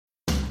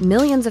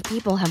Millions of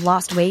people have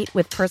lost weight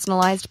with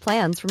personalized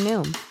plans from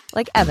Noom.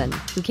 Like Evan,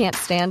 who can't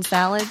stand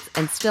salads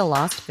and still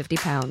lost 50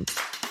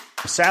 pounds.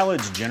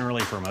 Salads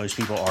generally for most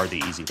people are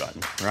the easy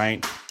button,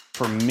 right?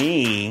 For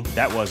me,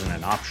 that wasn't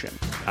an option.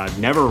 I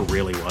never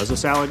really was a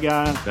salad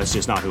guy. That's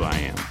just not who I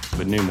am.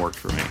 But Noom worked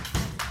for me.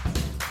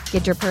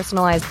 Get your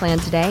personalized plan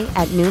today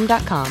at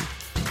Noom.com.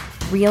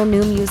 Real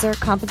Noom user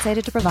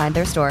compensated to provide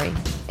their story.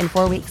 In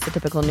 4 weeks, the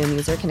typical Noom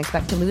user can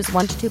expect to lose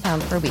 1 to 2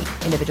 pounds per week.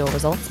 Individual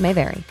results may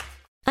vary.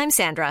 I'm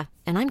Sandra,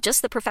 and I'm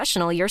just the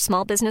professional your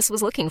small business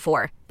was looking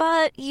for.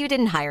 But you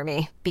didn't hire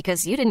me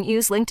because you didn't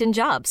use LinkedIn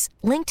Jobs.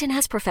 LinkedIn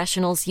has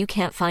professionals you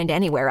can't find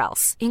anywhere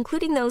else,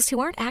 including those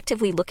who aren't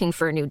actively looking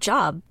for a new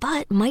job,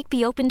 but might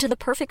be open to the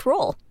perfect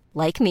role,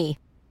 like me.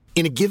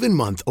 In a given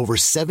month, over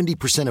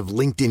 70% of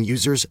LinkedIn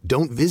users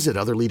don't visit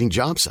other leading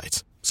job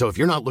sites. So if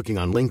you're not looking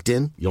on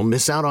LinkedIn, you'll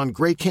miss out on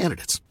great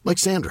candidates like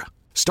Sandra.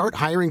 Start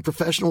hiring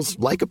professionals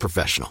like a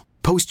professional.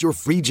 Post your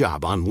free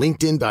job on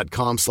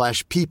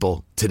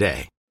linkedin.com/people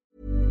today.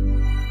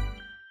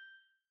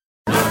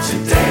 Not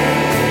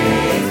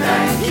today,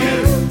 thank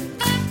you.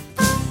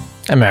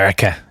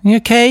 America, you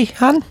okay,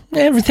 hon?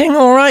 Everything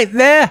all right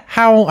there?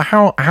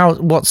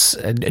 What's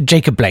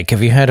Jacob Blake?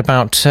 Have you heard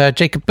about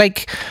Jacob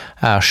Blake?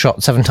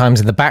 Shot 7 times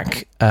in the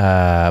back.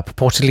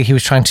 Purportedly, he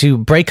was trying to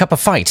break up a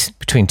fight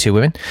between 2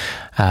 women.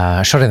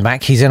 Shot in the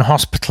back. He's in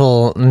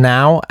hospital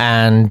now,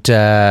 and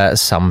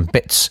some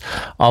bits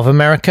of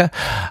America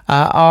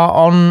are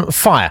on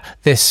fire.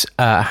 This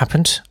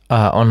happened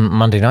on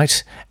Monday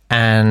night.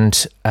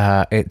 And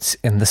it's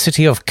in the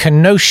city of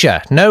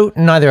Kenosha. No,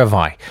 neither have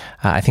I.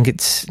 I think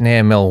it's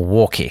near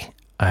Milwaukee.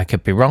 I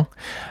could be wrong.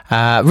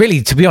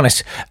 Really, to be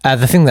honest,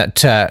 the thing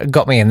that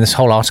got me in this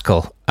whole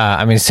article,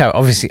 so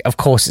obviously, of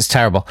course, it's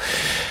terrible.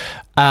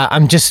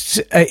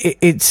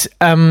 It's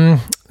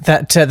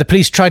that the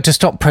police tried to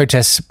stop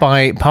protests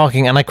by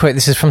parking, and I quote,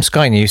 this is from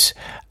Sky News,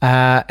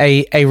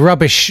 a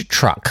rubbish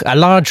truck, a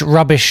large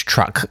rubbish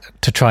truck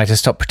to try to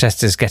stop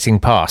protesters getting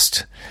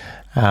past.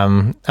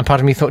 And part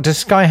of me thought, does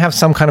Sky have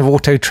some kind of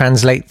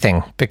auto-translate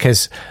thing?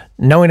 Because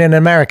no one in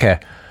America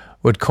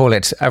would call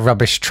it a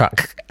rubbish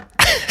truck.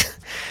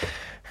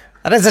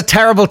 That is a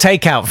terrible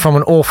takeout from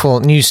an awful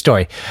news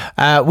story.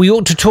 We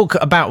ought to talk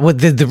about what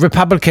the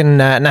Republican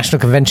National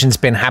Convention's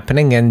been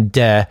happening, and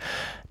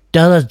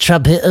Donald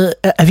Trump,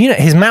 have you know,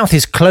 his mouth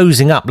is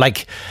closing up,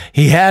 like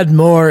he had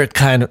more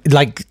kind of,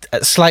 like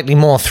slightly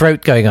more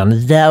throat going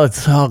on. Now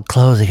it's all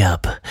closing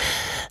up.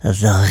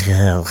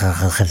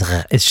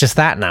 It's just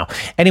that now.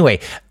 Anyway,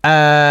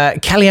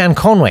 Kellyanne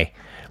Conway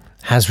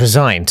has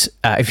resigned.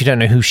 If you don't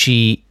know who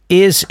she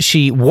is,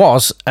 she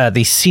was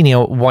the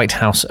senior White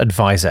House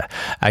advisor.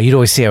 You'd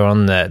always see her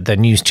on the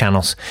news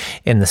channels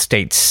in the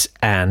States,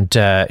 and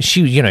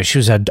she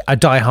was a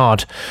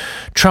diehard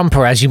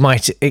Trumper, as you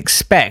might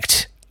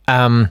expect.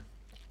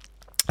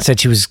 Said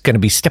she was going to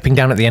be stepping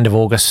down at the end of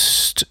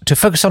August to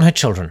focus on her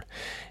children,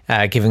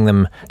 giving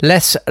them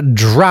less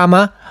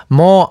drama,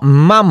 more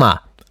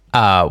mama,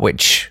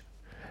 which,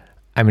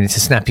 I mean, it's a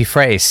snappy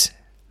phrase.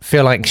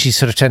 Feel like she's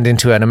sort of turned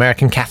into an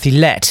American Kathy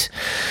Lett.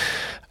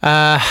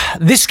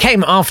 This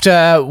came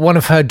after one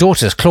of her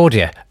daughters,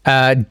 Claudia,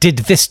 did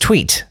this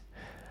tweet.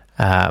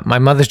 My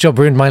mother's job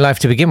ruined my life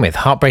to begin with.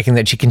 Heartbreaking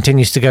that she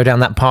continues to go down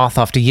that path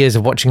after years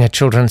of watching her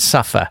children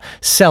suffer.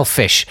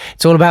 Selfish.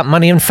 It's all about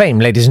money and fame,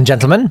 ladies and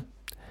gentlemen.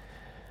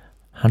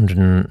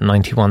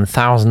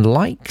 191,000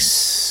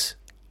 likes.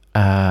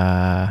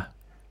 Her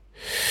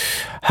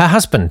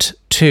husband,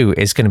 too,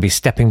 is going to be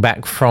stepping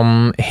back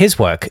from his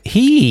work.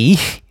 He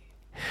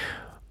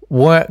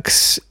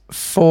works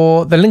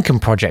for the Lincoln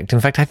Project. In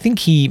fact, I think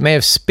he may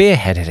have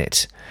spearheaded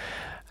it.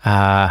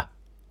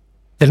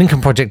 The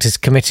Lincoln Project is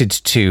committed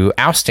to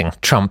ousting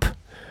Trump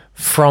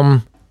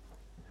from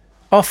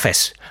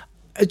office.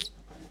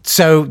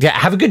 So, yeah,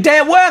 have a good day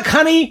at work,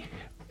 honey.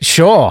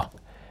 Sure.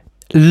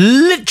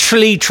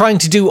 Literally trying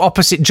to do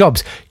opposite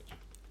jobs.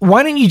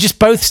 Why don't you just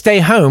both stay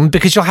home?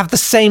 Because you'll have the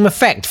same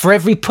effect. For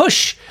every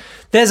push,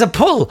 there's a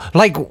pull.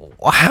 Like,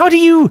 how do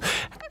you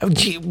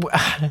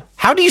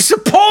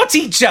support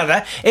each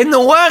other in the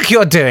work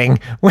you're doing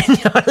when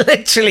you're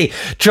literally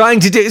trying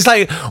to do, it's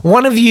like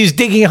one of you's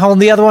digging a hole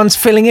and the other one's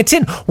filling it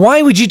in.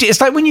 Why would you do,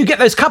 it's like when you get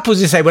those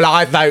couples who say, well,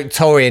 I vote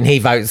Tory and he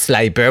votes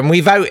Labour and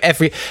we vote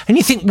and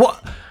you think,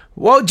 what?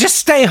 Well, just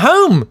stay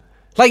home.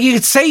 Like, you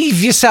could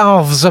save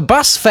yourselves a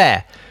bus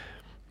fare.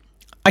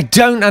 I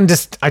don't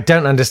understand.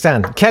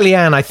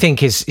 Kellyanne, I think,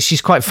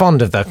 she's quite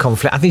fond of the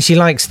conflict. I think she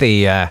likes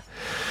the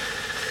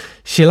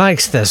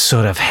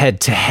sort of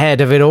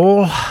head-to-head of it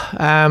all.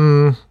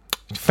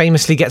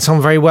 Famously gets on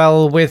very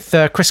well with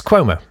Chris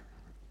Cuomo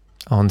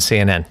on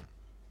CNN.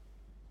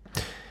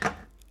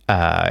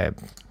 Have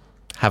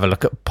a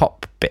look at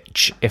Pop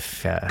Bitch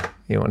if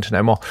you want to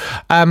know more.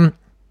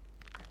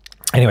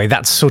 Anyway,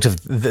 that's sort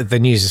of the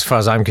news as far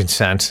as I'm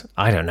concerned.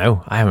 I don't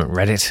know. I haven't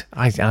read it.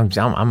 I'm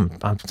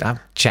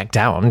checked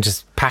out. I'm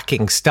just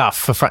packing stuff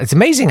for front. It's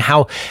amazing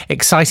how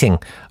exciting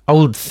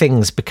old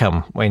things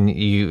become when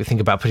you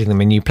think about putting them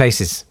in new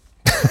places.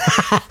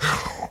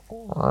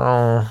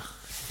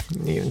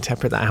 You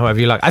interpret that however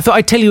you like. I thought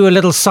I'd tell you a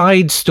little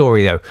side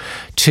story, though,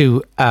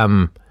 to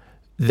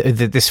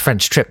this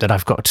French trip that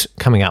I've got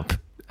coming up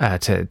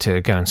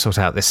to go and sort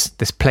out this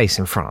place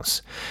in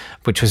France,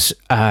 which was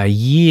about a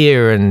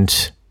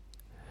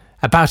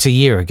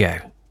year ago.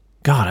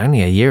 God,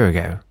 only a year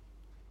ago.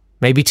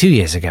 Maybe 2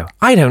 years ago.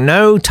 I don't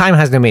know. Time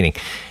has no meaning.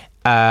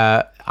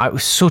 I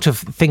was sort of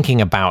thinking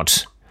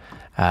about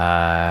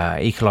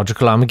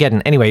ecological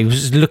Armageddon. Anyway, I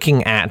was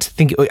looking at...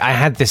 I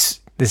had this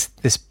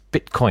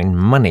Bitcoin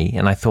money,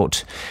 and I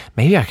thought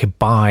maybe I could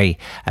buy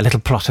a little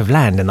plot of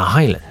land in the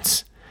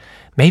Highlands.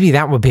 Maybe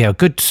that would be a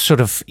good sort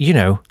of,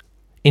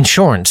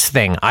 insurance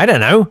thing. I don't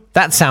know.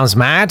 That sounds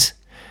mad.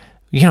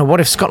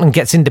 What if Scotland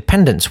gets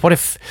independence? What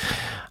if...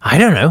 I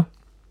don't know.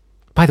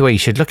 By the way, you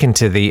should look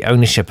into the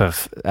ownership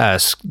of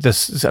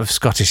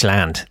Scottish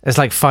land. There's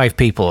like 5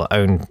 people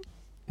own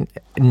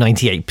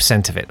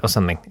 98% of it or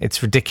something.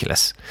 It's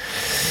ridiculous.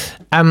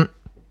 Anyway,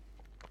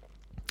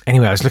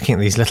 I was looking at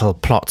these little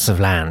plots of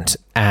land,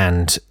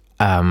 and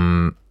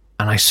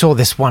I saw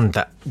this one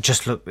that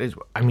just looked...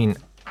 I mean,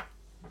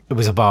 it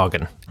was a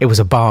bargain. It was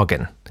a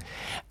bargain.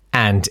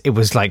 And it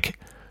was like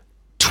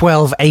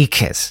 12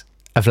 acres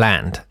of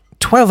land.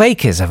 12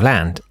 acres of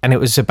land. And it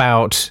was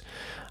about...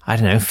 I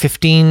don't know,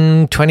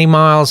 15, 20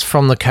 miles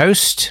from the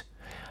coast,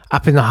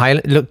 up in the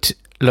Highland.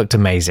 Looked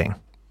amazing.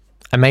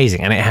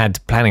 Amazing. And it had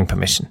planning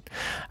permission,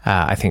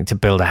 I think, to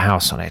build a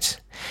house on it.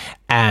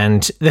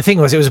 And the thing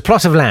was, it was a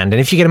plot of land.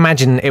 And if you can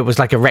imagine, it was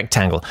like a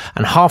rectangle.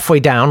 And halfway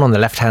down on the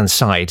left-hand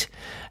side,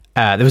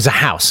 there was a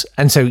house.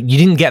 And so you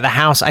didn't get the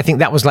house. I think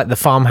that was like the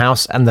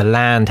farmhouse, and the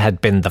land had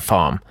been the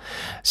farm.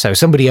 So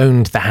somebody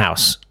owned the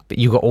house, but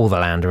you got all the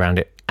land around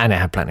it, and it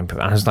had planning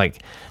permission. I was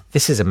like,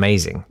 this is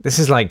amazing. This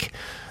is like...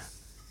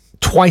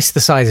 twice the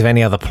size of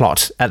any other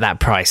plot at that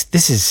price.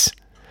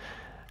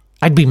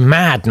 I'd be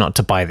mad not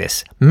to buy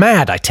this.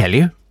 Mad, I tell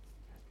you.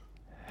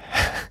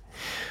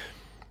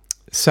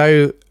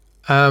 So,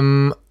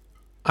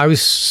 I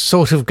was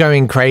sort of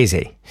going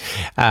crazy,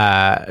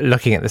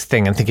 looking at this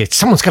thing and thinking,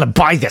 someone's going to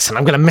buy this and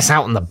I'm going to miss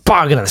out on the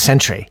bargain of the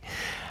century.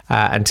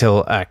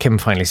 Until Kim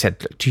finally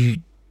said, do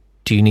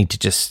you need to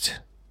just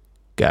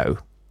go?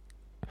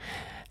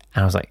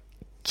 And I was like,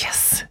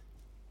 yes,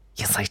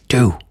 I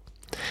do.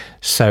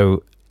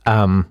 So,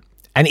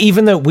 and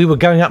even though we were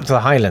going up to the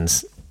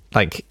Highlands,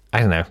 like, I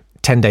don't know,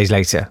 10 days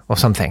later or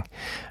something,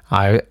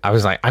 I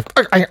was like,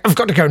 I've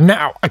got to go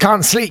now. I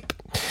can't sleep.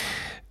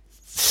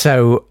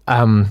 So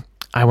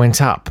I went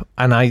up,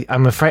 and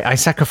I'm afraid I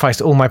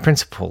sacrificed all my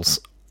principles,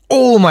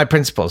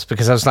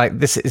 because I was like,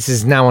 this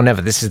is now or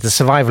never. This is the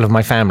survival of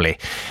my family.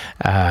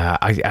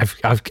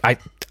 I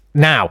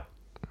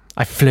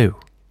flew,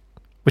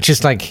 which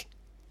is like,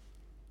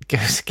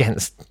 goes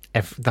against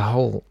the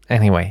whole,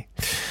 anyway.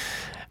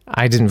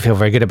 I didn't feel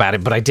very good about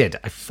it, but I did.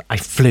 I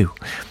flew.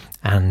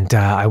 And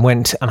I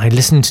went and I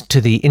listened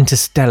to the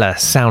Interstellar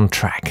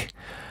soundtrack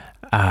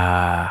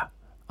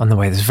on the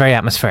way. It was very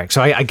atmospheric.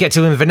 So I get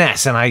to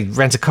Inverness and I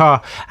rent a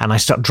car and I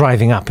start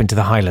driving up into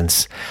the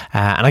Highlands.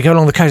 And I go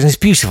along the coast, and it's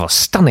beautiful,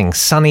 stunning,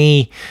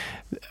 sunny,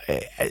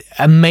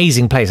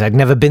 amazing place. I'd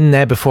never been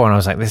there before, and I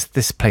was like,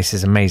 this place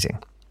is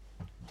amazing.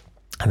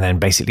 And then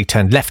basically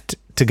turned left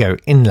to go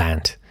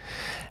inland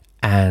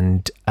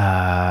and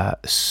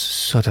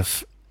sort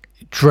of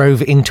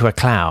drove into a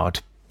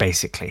cloud,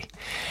 basically.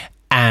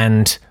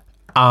 And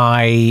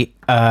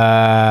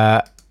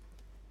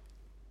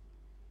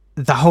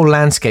the whole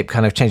landscape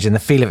kind of changed and the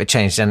feel of it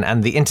changed,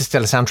 and the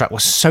Interstellar soundtrack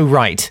was so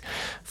right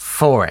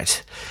for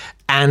it.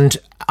 And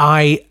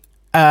I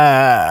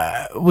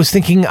was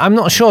thinking, I'm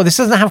not sure, this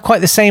doesn't have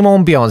quite the same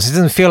ambience. It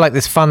doesn't feel like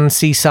this fun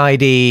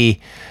seasidey,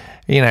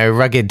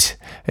 rugged.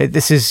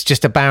 This is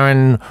just a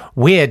barren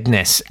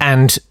weirdness.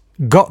 And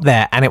got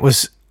there, and it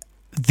was...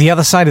 the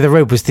other side of the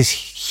road was this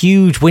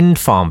huge wind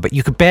farm, but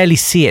you could barely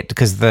see it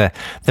because the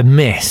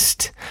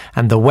mist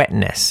and the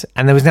wetness.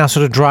 And there was now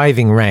sort of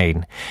driving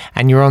rain,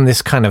 and you're on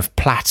this kind of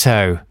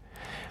plateau,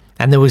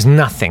 and there was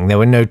nothing. There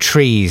were no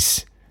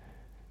trees,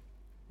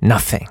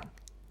 nothing.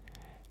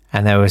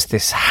 And there was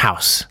this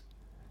house.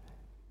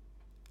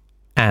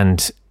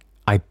 And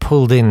I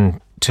pulled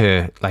in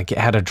to, like, it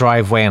had a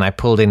driveway, and I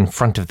pulled in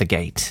front of the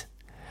gate.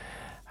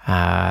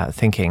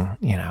 Thinking,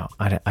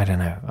 I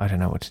don't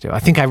know what to do. I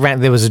think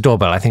there was a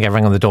doorbell. I think I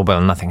rang on the doorbell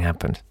and nothing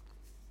happened.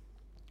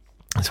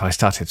 And so I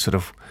started sort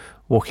of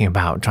walking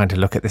about, trying to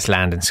look at this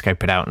land and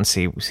scope it out and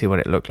see what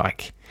it looked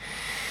like.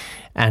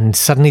 And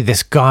suddenly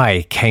this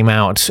guy came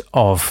out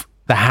of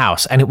the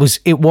house, and it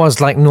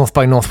was like North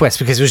by Northwest,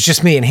 because it was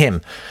just me and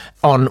him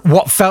on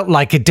what felt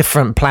like a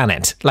different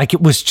planet. Like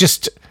it was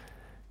just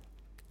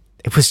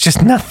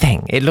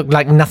nothing. It looked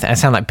like nothing. I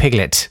sound like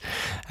Piglet.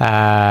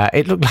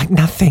 It looked like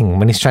nothing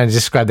when he's trying to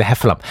describe the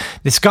heffalump.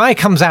 This guy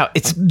comes out.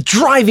 It's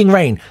driving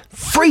rain,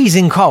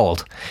 freezing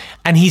cold,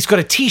 and he's got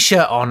a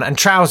t-shirt on and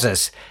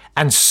trousers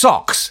and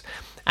socks,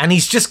 and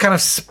he's just kind of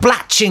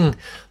splatching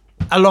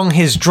along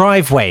his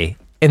driveway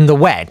in the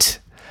wet.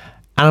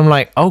 And I'm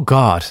like, oh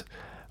God.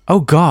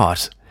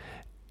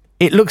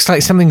 It looks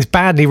like something's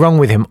badly wrong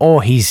with him,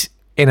 or he's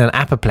in an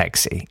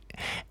apoplexy.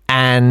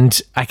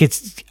 and I could,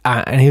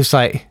 and he was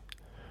like,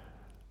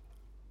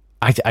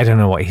 I don't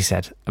know what he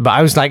said, but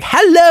I was like,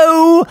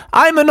 hello,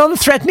 I'm a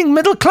non-threatening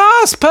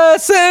middle-class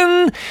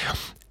person.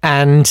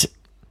 And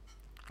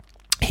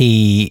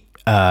he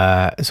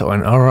sort of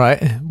went, all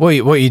right, what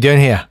are you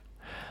doing here?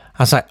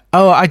 I was like,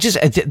 oh, I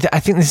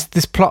think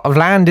this plot of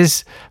land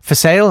is for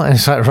sale. And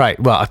it's like, right,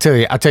 well, I'll tell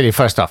you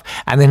first off.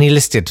 And then he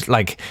listed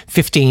like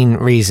 15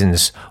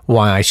 reasons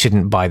why I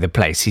shouldn't buy the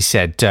place. He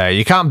said,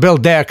 you can't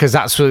build there because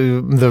that's the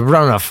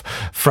runoff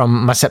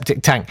from my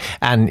septic tank.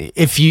 And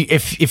if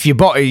you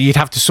bought it, you'd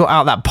have to sort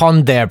out that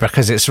pond there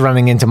because it's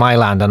running into my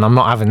land and I'm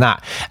not having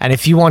that. And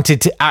if you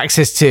wanted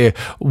access to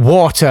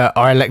water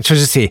or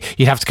electricity,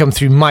 you'd have to come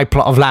through my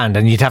plot of land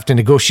and you'd have to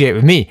negotiate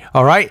with me,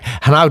 all right?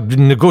 And I would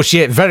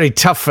negotiate very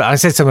tough. I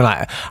said something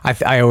like,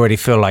 I already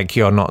feel like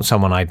you're not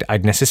someone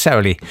I'd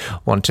necessarily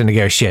want to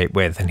negotiate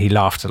with. And he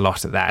laughed a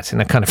lot at that. And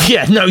I kind of,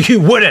 yeah, no,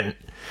 you wouldn't.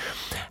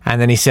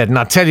 And then he said, and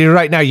I'll tell you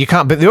right now, you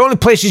can't, but the only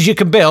places you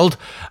can build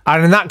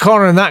are in that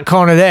corner and that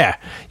corner there.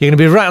 You're going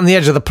to be right on the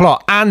edge of the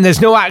plot. And there's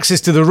no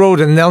access to the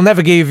road and they'll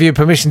never give you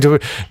permission to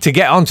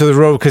get onto the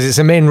road because it's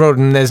a main road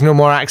and there's no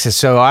more access.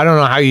 So I don't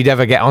know how you'd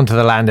ever get onto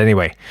the land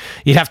anyway.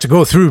 You'd have to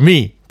go through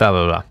me, blah,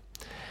 blah, blah.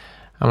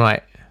 I'm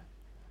like,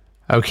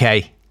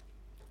 okay.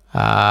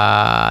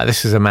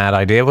 This was a mad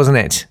idea, wasn't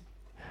it?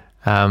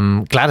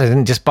 Glad I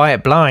didn't just buy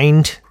it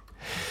blind.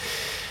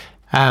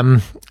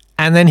 And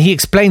then he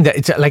explained that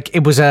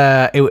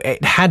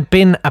it had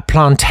been a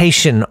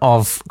plantation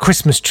of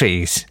Christmas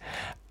trees,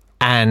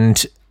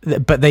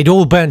 but they'd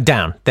all burnt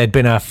down. There'd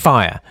been a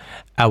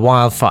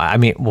wildfire. I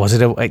mean, was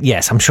it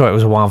yes, I'm sure it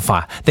was a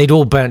wildfire. They'd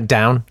all burnt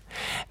down,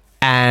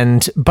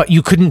 but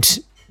you couldn't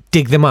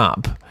dig them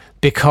up,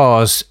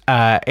 because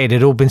it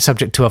had all been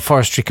subject to a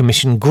Forestry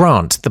Commission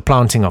grant, the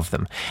planting of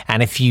them.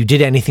 And if you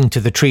did anything to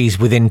the trees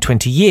within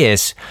 20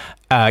 years,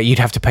 you'd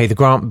have to pay the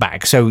grant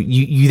back. So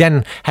you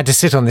then had to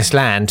sit on this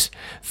land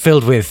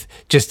filled with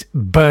just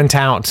burnt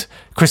out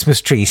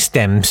Christmas tree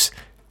stems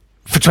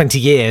for 20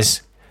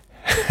 years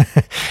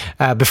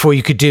before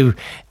you could do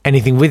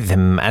anything with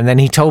them. And then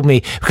he told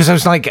me, because I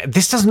was like,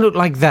 this doesn't look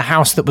like the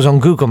house that was on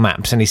Google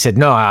Maps. And he said,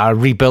 no, I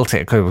rebuilt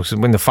it because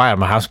when the fire,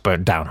 my house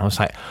burnt down. I was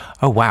like,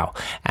 oh, wow.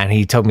 And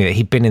he told me that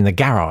he'd been in the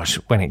garage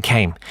when it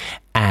came,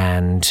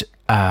 and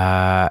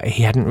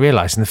he hadn't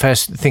realised. And the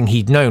first thing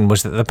he'd known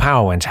was that the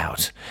power went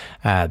out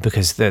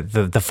because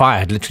the fire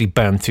had literally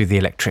burned through the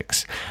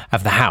electrics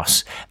of the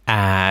house.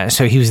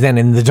 So he was then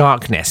in the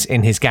darkness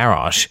in his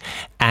garage,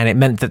 and it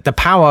meant that the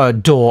power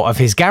door of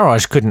his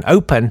garage couldn't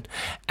open,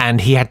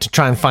 and he had to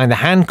try and find the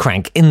hand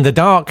crank in the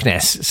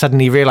darkness,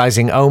 suddenly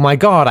realising, oh my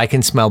God, I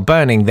can smell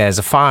burning, there's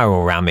a fire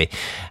all around me.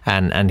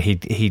 And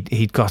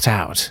he'd got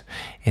out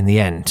in the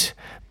end.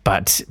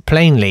 But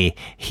plainly,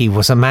 he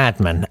was a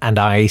madman, and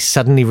I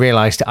suddenly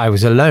realised I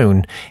was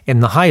alone in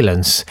the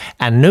Highlands,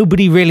 and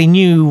nobody really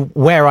knew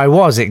where I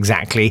was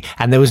exactly,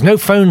 and there was no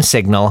phone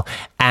signal,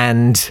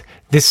 and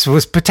this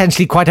was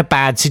potentially quite a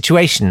bad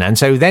situation. And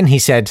so then he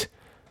said,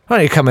 why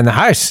don't you come in the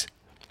house?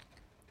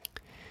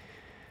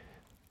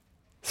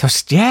 So I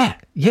said,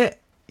 yeah,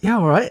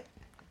 all right.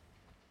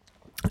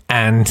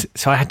 And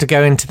so I had to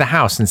go into the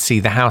house and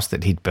see the house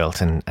that he'd built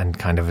and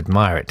kind of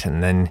admire it.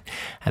 And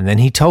then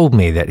he told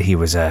me that he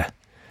was a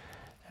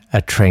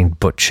trained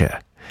butcher.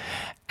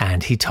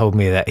 And he told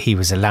me that he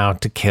was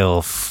allowed to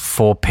kill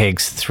 4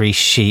 pigs, 3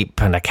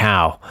 sheep and a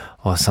cow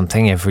or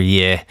something every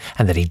year.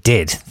 And that he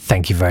did.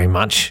 Thank you very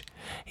much.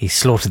 He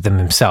slaughtered them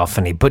himself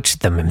and he butchered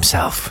them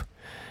himself.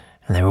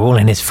 And they were all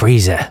in his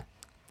freezer.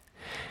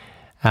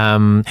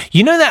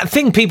 You know that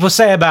thing people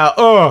say about,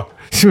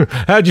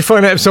 how'd you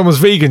find out if someone's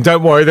vegan?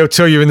 Don't worry, they'll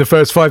tell you in the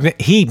first 5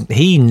 minutes.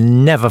 He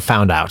never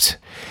found out.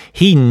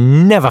 He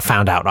never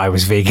found out I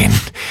was vegan.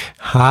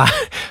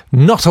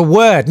 Not a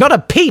word, not a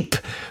peep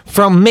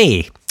from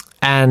me.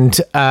 And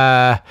so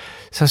I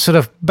sort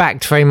of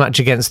backed very much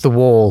against the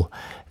wall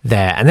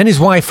there. And then his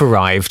wife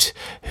arrived,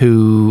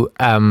 who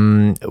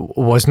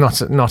was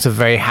not a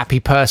very happy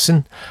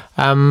person,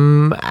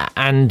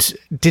 and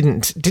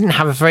didn't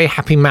have a very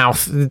happy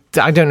mouth.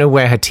 I don't know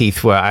where her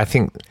teeth were. I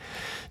think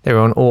they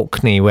were on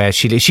Orkney, where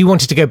she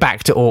wanted to go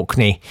back to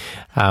Orkney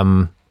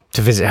to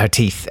visit her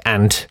teeth,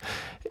 and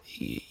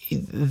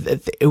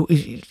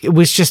it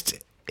was just,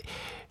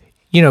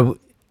 you know,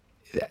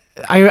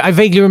 I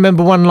vaguely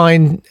remember one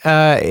line.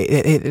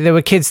 There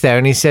were kids there,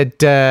 and he said,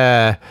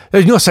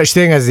 "There's no such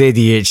thing as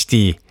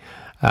ADHD.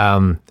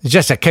 It's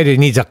just a kid who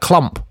needs a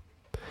clump."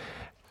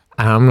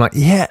 And I'm like,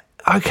 "Yeah,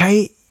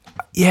 okay,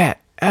 yeah."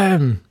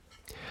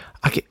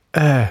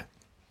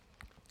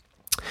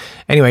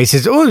 Anyway, he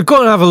says, "Oh, go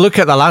and have a look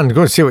at the land.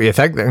 Go and see what you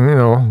think." And, you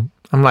know,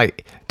 I'm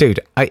like,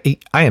 "Dude, I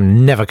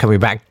am never coming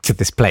back to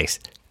this place,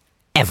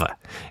 ever.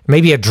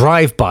 Maybe a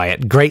drive-by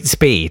at great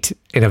speed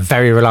in a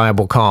very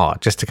reliable car,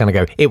 just to kind of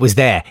go, it was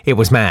there, it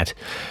was mad."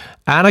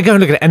 And I go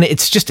and look at it, and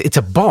it's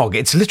a bog.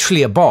 It's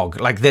literally a bog.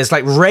 Like, there's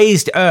like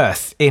raised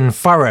earth in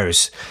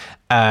furrows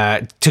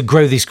to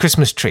grow these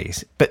Christmas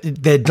trees, but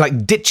they're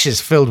like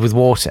ditches filled with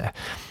water.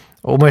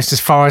 almost as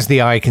far as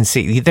the eye can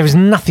see. There was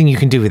nothing you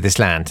can do with this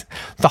land.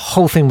 The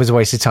whole thing was a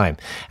waste of time.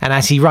 And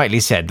as he rightly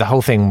said, the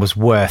whole thing was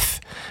worth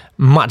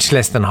much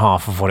less than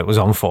half of what it was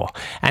on for.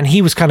 And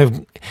he was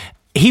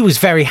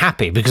very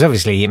happy because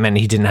obviously it meant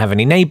he didn't have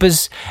any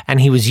neighbours, and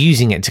he was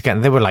using it to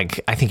get, they were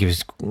like, I think he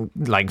was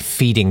like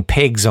feeding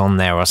pigs on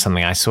there or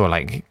something. I saw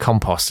like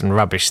compost and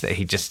rubbish that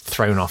he'd just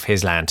thrown off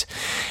his land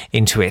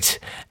into it.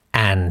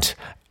 And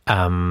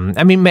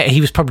I mean, he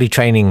was probably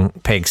training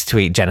pigs to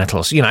eat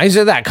genitals, you know, is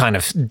that kind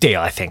of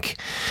deal, I think.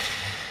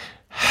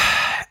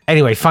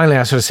 Anyway, finally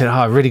I sort of said,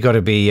 I really got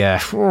to be,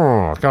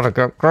 gotta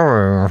get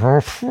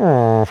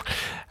going.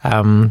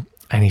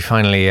 And he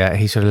finally,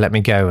 he sort of let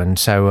me go. And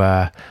so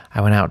I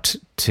went out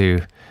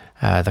to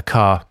the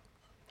car,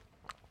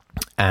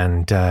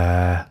 and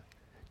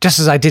just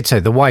as I did so,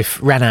 the wife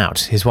ran out,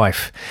 his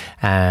wife,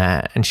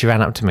 and she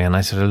ran up to me, and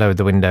I sort of lowered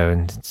the window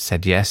and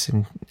said yes.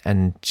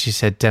 And she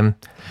said,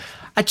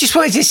 I just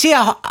wanted to say,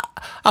 I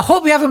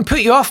hope we haven't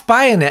put you off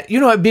buying it. You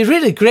know, it'd be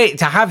really great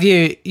to have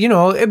you, you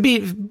know, it'd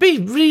be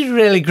really,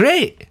 really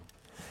great.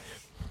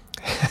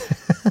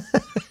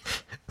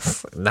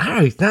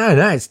 No,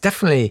 it's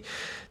definitely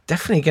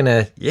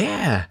gonna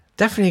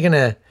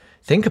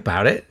think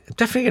about it.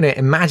 Definitely gonna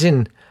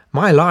imagine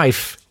my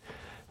life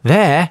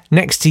there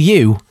next to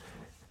you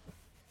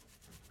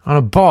on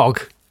a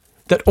bog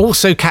that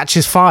also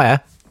catches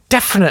fire.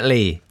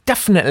 Definitely.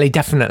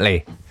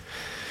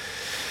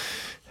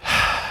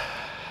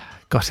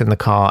 Got in the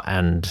car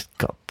and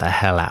got the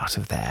hell out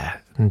of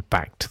there and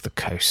back to the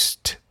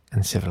coast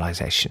and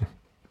civilization.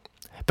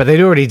 But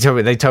they'd already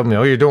told me,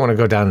 oh, you don't want to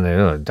go down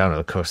there, down to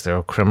the coast. They're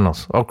all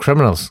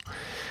criminals.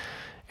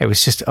 It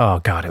was just, oh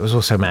God, it was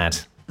all so mad.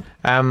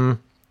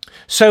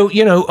 So,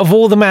 you know, of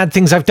all the mad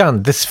things I've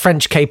done, this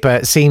French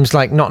caper seems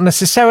like not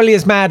necessarily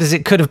as mad as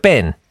it could have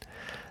been.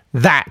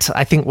 That,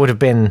 I think, would have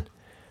been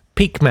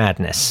peak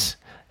madness.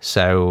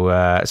 So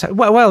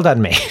well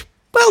done me.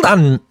 Well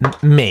done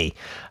me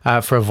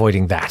for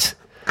avoiding that.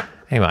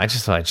 Anyway, I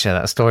just thought I'd share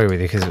that story with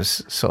you because it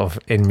was sort of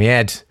in my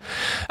head.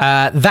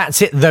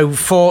 That's it, though,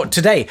 for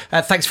today.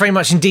 Thanks very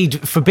much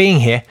indeed for being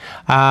here.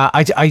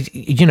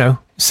 You know,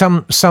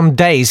 some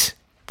days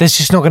there's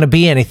just not going to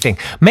be anything.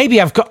 Maybe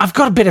I've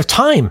got a bit of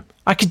time.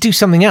 I could do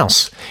something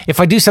else.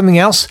 If I do something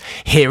else,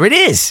 here it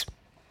is.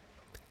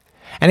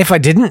 And if I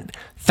didn't,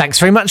 thanks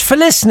very much for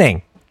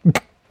listening.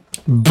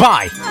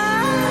 Bye.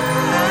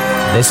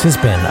 This has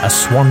been a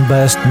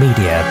Swanburst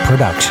Media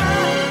production.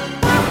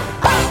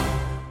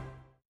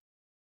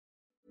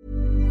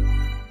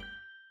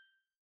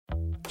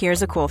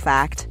 Here's a cool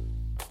fact.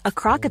 A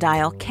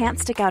crocodile can't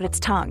stick out its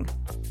tongue.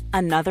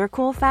 Another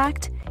cool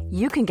fact,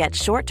 you can get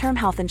short-term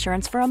health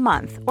insurance for a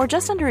month or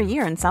just under a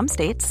year in some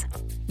states.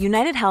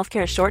 United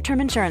Healthcare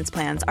short-term insurance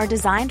plans are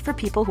designed for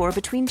people who are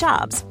between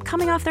jobs,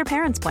 coming off their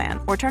parents' plan,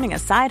 or turning a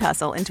side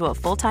hustle into a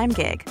full-time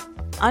gig.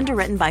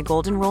 Underwritten by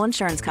Golden Rule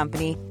Insurance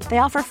Company, they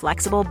offer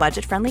flexible,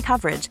 budget-friendly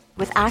coverage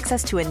with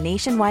access to a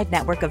nationwide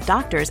network of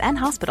doctors and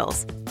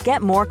hospitals.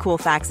 Get more cool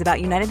facts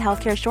about United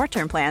Healthcare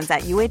short-term plans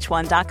at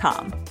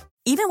uh1.com.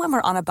 Even when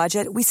we're on a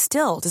budget, we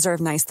still deserve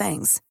nice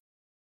things.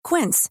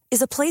 Quince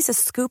is a place to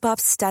scoop up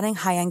stunning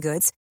high-end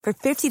goods for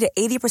 50 to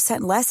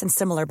 80% less than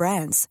similar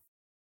brands.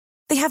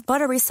 They have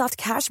buttery soft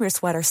cashmere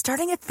sweaters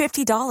starting at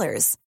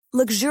 $50,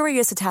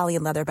 luxurious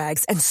Italian leather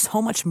bags, and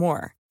so much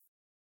more.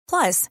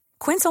 Plus,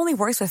 Quince only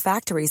works with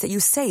factories that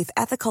use safe,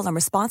 ethical, and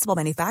responsible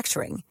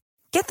manufacturing.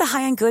 Get the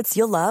high-end goods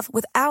you'll love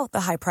without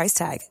the high price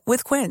tag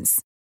with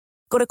Quince.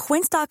 Go to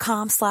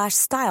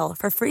quince.com/style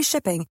for free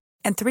shipping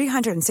and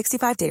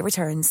 365-day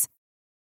returns.